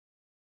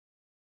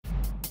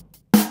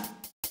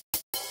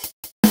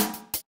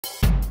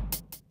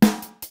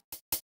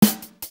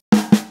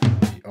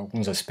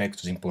alguns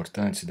aspectos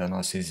importantes da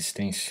nossa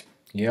existência,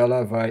 e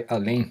ela vai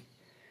além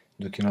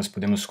do que nós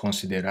podemos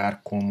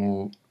considerar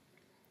como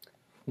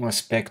um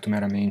aspecto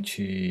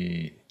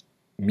meramente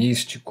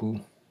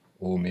místico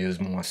ou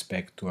mesmo um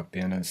aspecto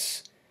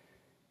apenas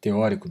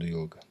teórico do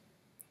yoga.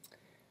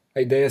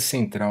 A ideia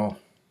central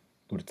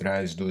por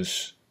trás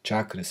dos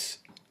chakras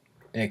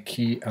é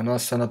que a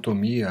nossa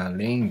anatomia,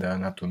 além da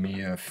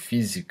anatomia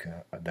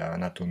física, da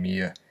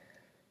anatomia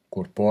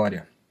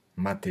corpórea,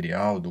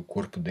 material do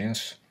corpo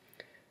denso,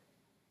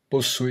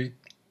 possui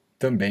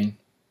também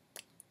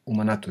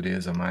uma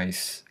natureza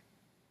mais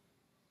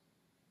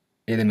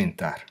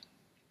elementar.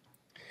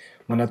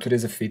 Uma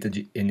natureza feita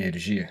de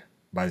energia,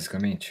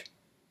 basicamente.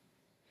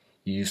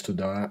 E isto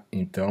dá,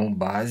 então,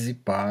 base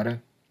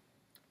para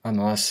a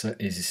nossa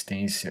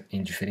existência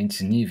em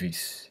diferentes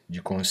níveis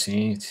de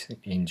consciência,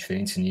 em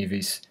diferentes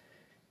níveis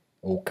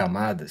ou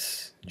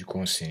camadas de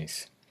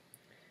consciência.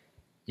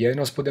 E aí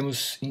nós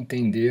podemos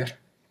entender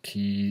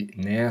que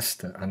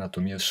nesta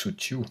anatomia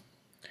sutil,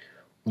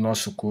 o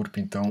nosso corpo,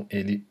 então,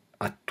 ele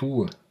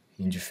atua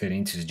em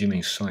diferentes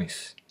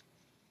dimensões.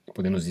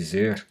 Podemos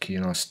dizer que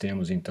nós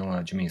temos, então,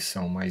 a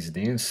dimensão mais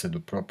densa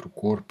do próprio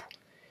corpo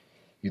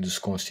e dos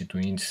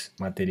constituintes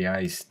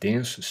materiais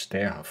densos,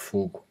 terra,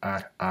 fogo,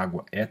 ar,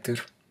 água,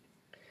 éter.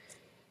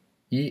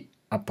 E,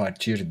 a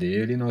partir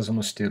dele, nós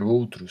vamos ter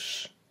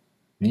outros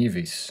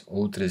níveis,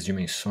 outras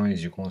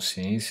dimensões de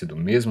consciência do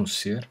mesmo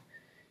ser,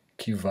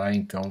 que vai,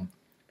 então,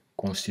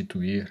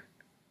 constituir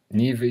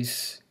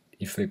níveis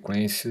e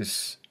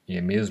frequências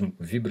e mesmo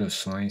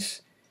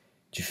vibrações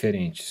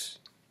diferentes.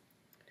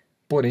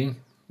 Porém,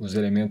 os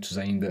elementos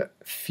ainda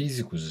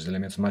físicos, os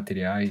elementos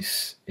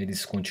materiais,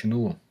 eles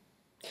continuam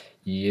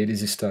e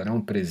eles estarão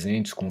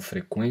presentes com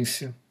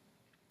frequência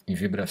e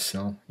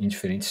vibração em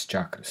diferentes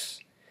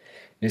chakras.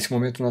 Nesse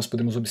momento nós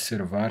podemos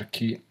observar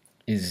que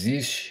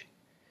existe,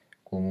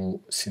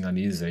 como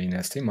sinaliza aí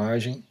nesta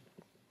imagem,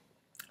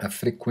 a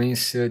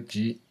frequência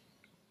de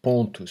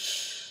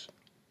pontos,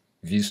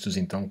 vistos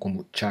então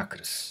como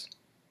chakras.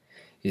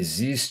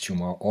 Existe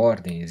uma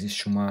ordem,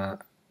 existe uma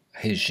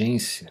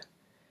regência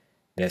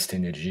desta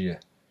energia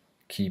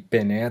que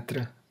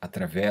penetra,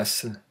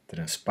 atravessa,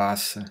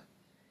 transpassa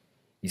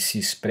e se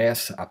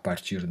expressa a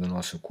partir do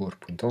nosso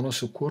corpo. Então, o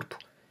nosso corpo,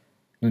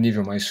 no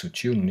nível mais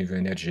sutil, no nível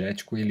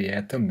energético, ele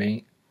é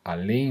também,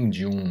 além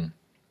de um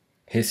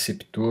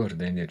receptor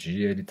da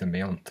energia, ele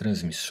também é um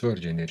transmissor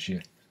de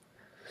energia.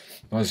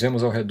 Nós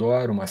vemos ao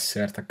redor uma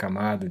certa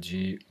camada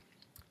de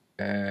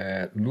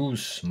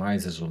luz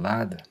mais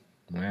azulada,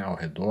 não é, ao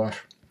redor,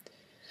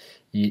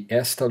 e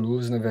esta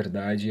luz, na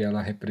verdade,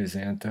 ela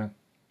representa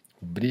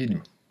o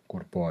brilho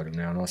corpóreo,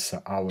 né, a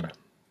nossa aura,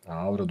 a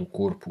aura do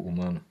corpo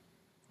humano.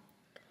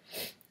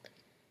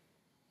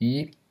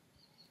 E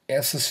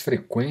essas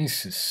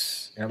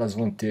frequências, elas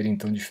vão ter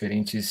então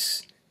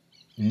diferentes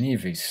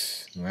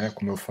níveis, não é?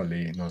 Como eu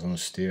falei, nós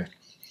vamos ter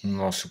no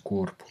nosso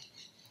corpo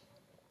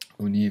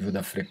o nível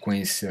da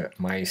frequência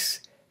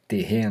mais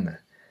terrena,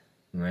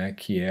 não é?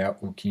 Que é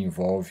o que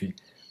envolve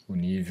o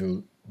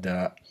nível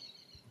da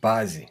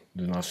base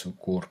do nosso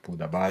corpo,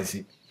 da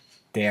base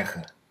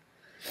terra.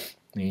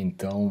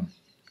 Então,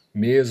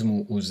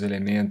 mesmo os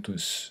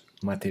elementos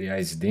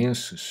materiais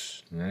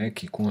densos, né,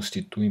 que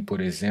constituem, por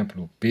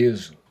exemplo, o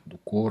peso do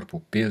corpo,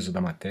 o peso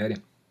da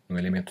matéria, no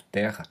elemento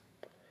terra,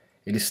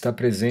 ele está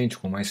presente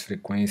com mais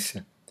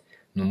frequência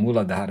no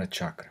Muladhara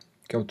Chakra,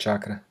 que é o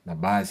chakra da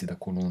base da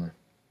coluna.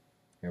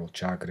 É o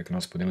chakra que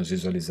nós podemos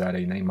visualizar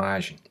aí na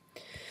imagem.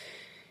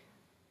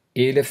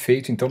 Ele é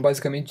feito, então,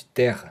 basicamente de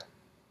terra,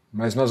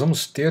 mas nós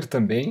vamos ter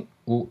também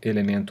o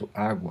elemento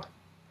água,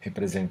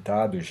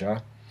 representado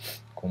já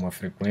com uma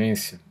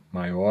frequência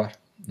maior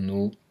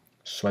no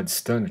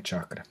Swadhisthana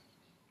Chakra,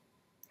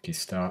 que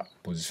está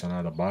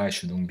posicionado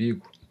abaixo do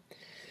umbigo.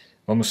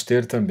 Vamos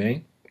ter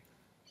também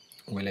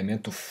o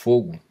elemento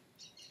fogo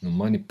no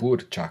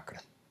Manipur Chakra,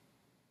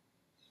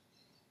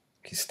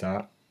 que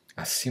está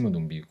acima do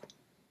umbigo.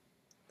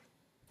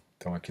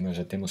 Então aqui nós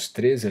já temos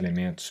 3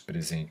 elementos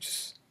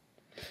presentes.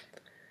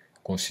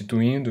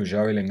 Constituindo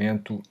já o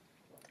elemento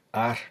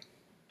ar,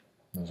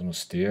 nós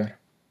vamos ter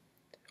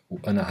o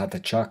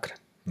Anahata Chakra,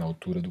 na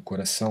altura do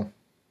coração.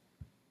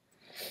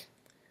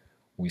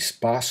 O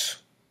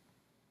espaço,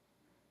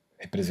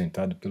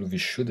 representado pelo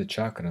Vishuddha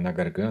Chakra, na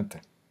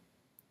garganta,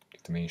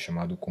 que também é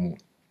chamado como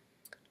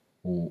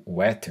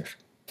o éter.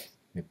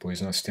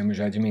 Depois nós temos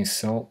já a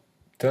dimensão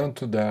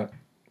tanto da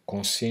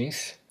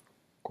consciência,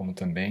 como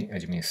também a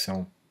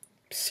dimensão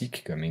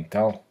psíquica,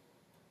 mental,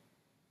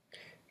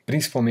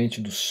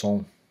 principalmente do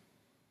som,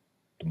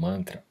 do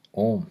mantra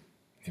Om,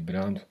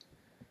 vibrando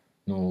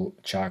no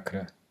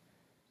chakra,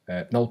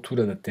 na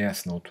altura da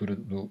testa, na altura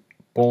do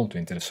ponto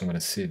entre as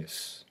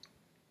sobrancelhas.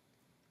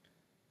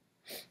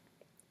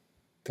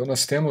 Então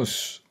nós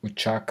temos o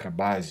chakra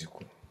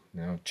básico,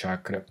 né, o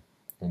chakra,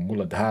 o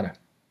Muladhara,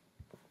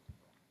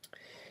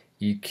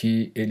 e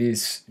que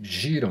eles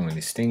giram,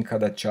 eles têm em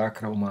cada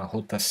chakra uma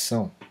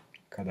rotação,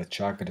 cada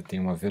chakra tem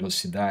uma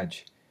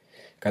velocidade,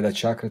 cada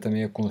chakra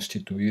também é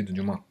constituído de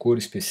uma cor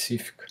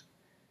específica,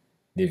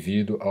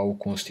 devido ao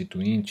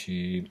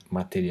constituinte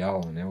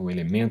material, né, o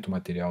elemento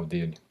material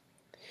dele.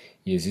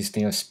 E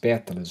existem as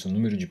pétalas, o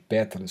número de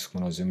pétalas,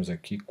 como nós vemos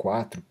aqui,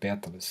 4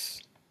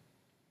 pétalas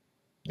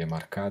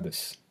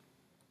demarcadas.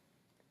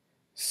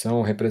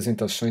 São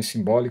representações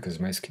simbólicas,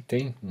 mas que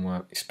têm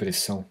uma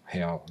expressão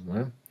real, não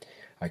é?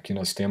 Aqui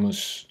nós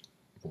temos,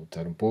 vou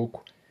voltar um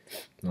pouco,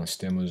 nós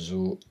temos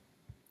o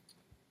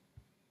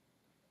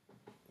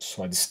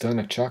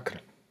Swadhisthana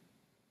Chakra,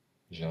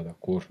 já da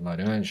cor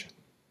laranja.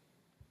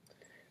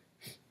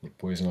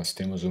 Depois nós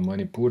temos o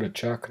Manipura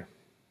Chakra,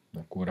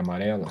 na cor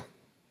amarela.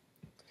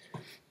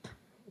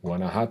 O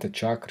Anahata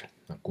Chakra,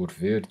 na cor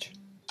verde.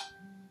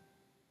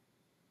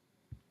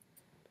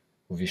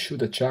 O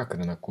Vishuddha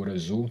Chakra, na cor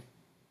azul.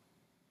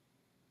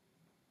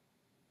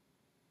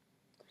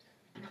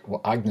 O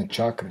Agna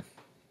Chakra,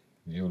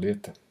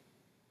 violeta.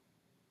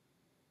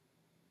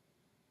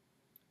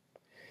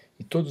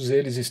 E todos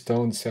eles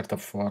estão, de certa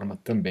forma,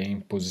 também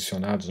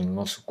posicionados no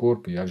nosso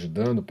corpo e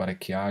ajudando para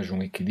que haja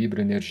um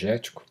equilíbrio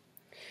energético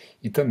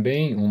e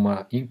também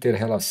uma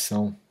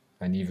inter-relação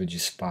a nível de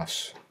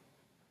espaço,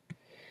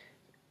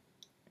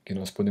 que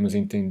nós podemos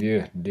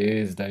entender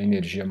desde a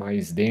energia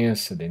mais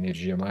densa, da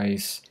energia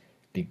mais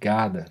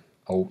ligada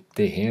ao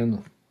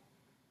terreno,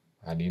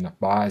 ali na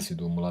base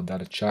do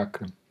Muladhara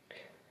Chakra,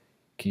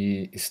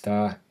 que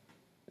está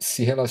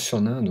se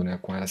relacionando, né,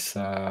 com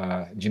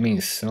essa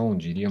dimensão,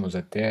 diríamos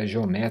até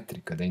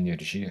geométrica da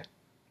energia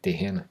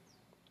terrena.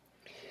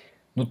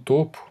 No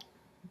topo,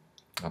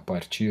 a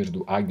partir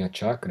do Agnya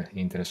Chakra,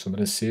 entre as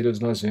sobrancelhas,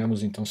 nós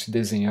vemos então se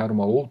desenhar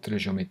uma outra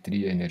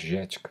geometria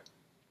energética.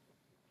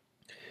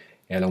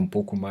 Ela é um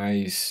pouco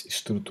mais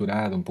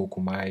estruturada, um pouco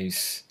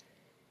mais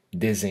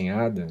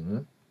desenhada,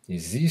 né?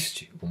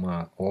 Existe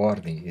uma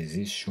ordem,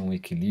 existe um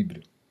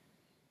equilíbrio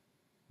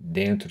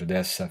dentro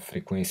dessa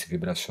frequência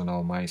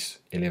vibracional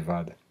mais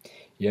elevada.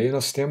 E aí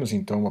nós temos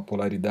então uma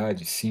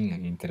polaridade, sim,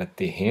 entre a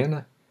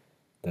terrena,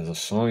 das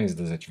ações,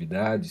 das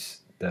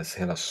atividades, das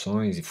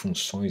relações e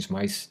funções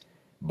mais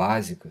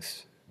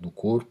básicas do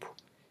corpo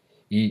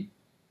e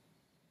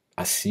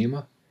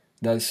acima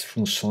das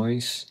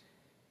funções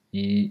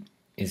e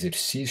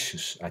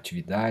exercícios,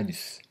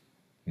 atividades,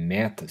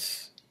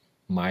 metas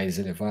mais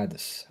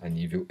elevadas a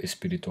nível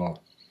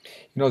espiritual.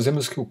 E nós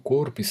vemos que o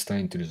corpo está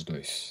entre os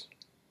dois.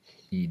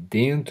 E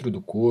dentro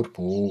do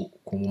corpo, ou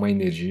como uma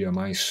energia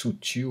mais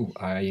sutil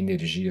à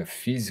energia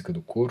física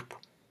do corpo,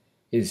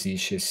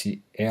 existe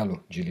esse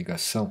elo de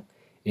ligação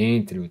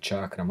entre o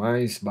chakra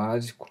mais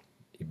básico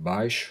e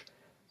baixo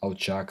ao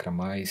chakra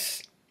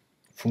mais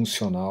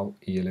funcional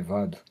e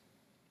elevado.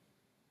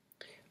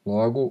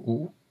 Logo,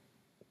 o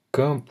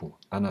campo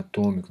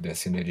anatômico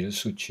dessa energia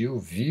sutil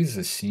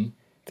visa, sim,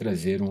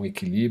 trazer um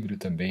equilíbrio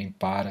também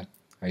para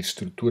a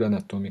estrutura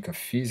anatômica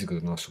física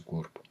do nosso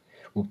corpo,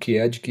 o que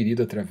é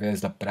adquirido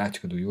através da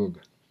prática do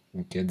yoga,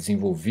 o que é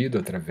desenvolvido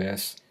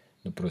através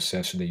do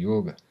processo de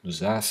yoga,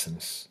 dos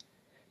asanas,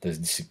 das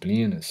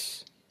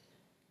disciplinas,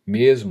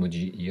 mesmo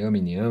de yama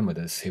e niyama,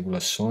 das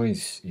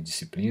regulações e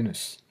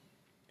disciplinas,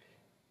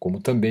 como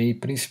também e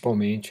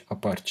principalmente a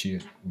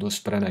partir dos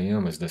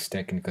pranayamas, das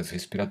técnicas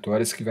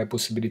respiratórias, que vai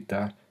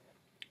possibilitar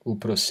o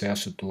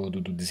processo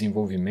todo do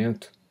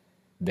desenvolvimento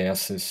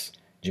dessas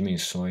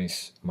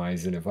dimensões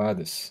mais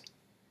elevadas.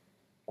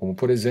 Como,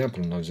 por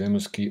exemplo, nós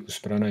vemos que os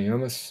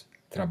pranayamas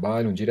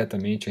trabalham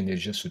diretamente a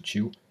energia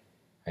sutil,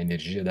 a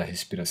energia da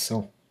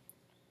respiração,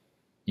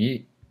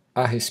 e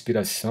a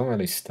respiração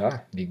ela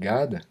está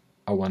ligada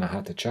ao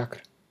Anahata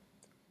Chakra,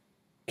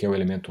 que é o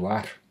elemento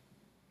ar.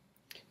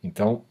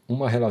 Então,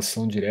 uma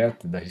relação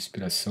direta da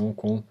respiração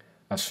com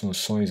as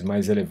funções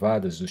mais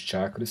elevadas dos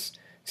chakras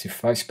se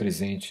faz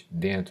presente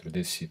dentro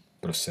desse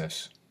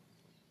processo.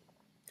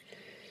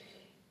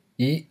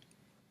 E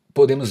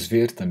podemos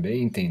ver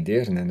também,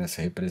 entender, né,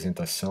 nessa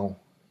representação,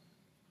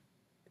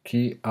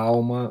 que há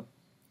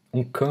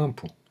um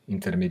campo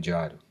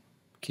intermediário,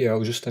 que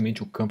é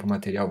justamente o campo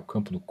material, o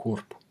campo do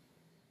corpo.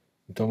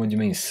 Então, uma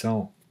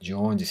dimensão de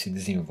onde se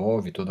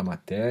desenvolve toda a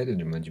matéria,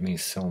 de uma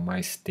dimensão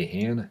mais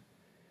terrena,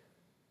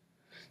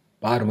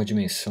 para uma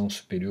dimensão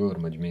superior,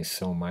 uma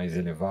dimensão mais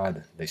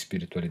elevada da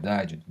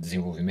espiritualidade, do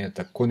desenvolvimento,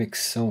 da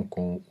conexão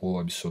com o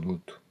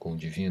absoluto, com o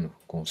divino,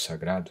 com o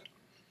sagrado.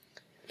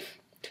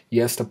 E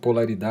esta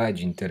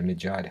polaridade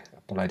intermediária, a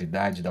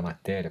polaridade da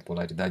matéria, a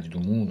polaridade do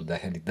mundo, da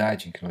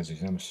realidade em que nós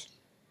vivemos.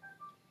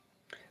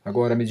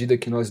 Agora, à medida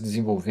que nós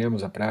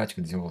desenvolvemos a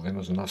prática,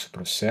 desenvolvemos o nosso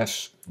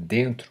processo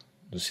dentro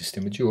do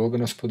sistema de yoga,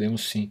 nós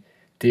podemos sim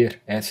ter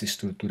essa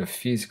estrutura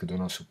física do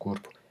nosso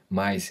corpo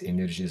mais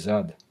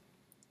energizada,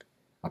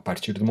 a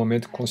partir do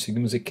momento que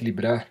conseguimos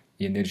equilibrar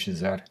e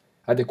energizar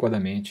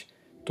adequadamente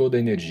toda a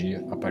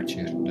energia a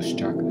partir dos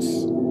chakras.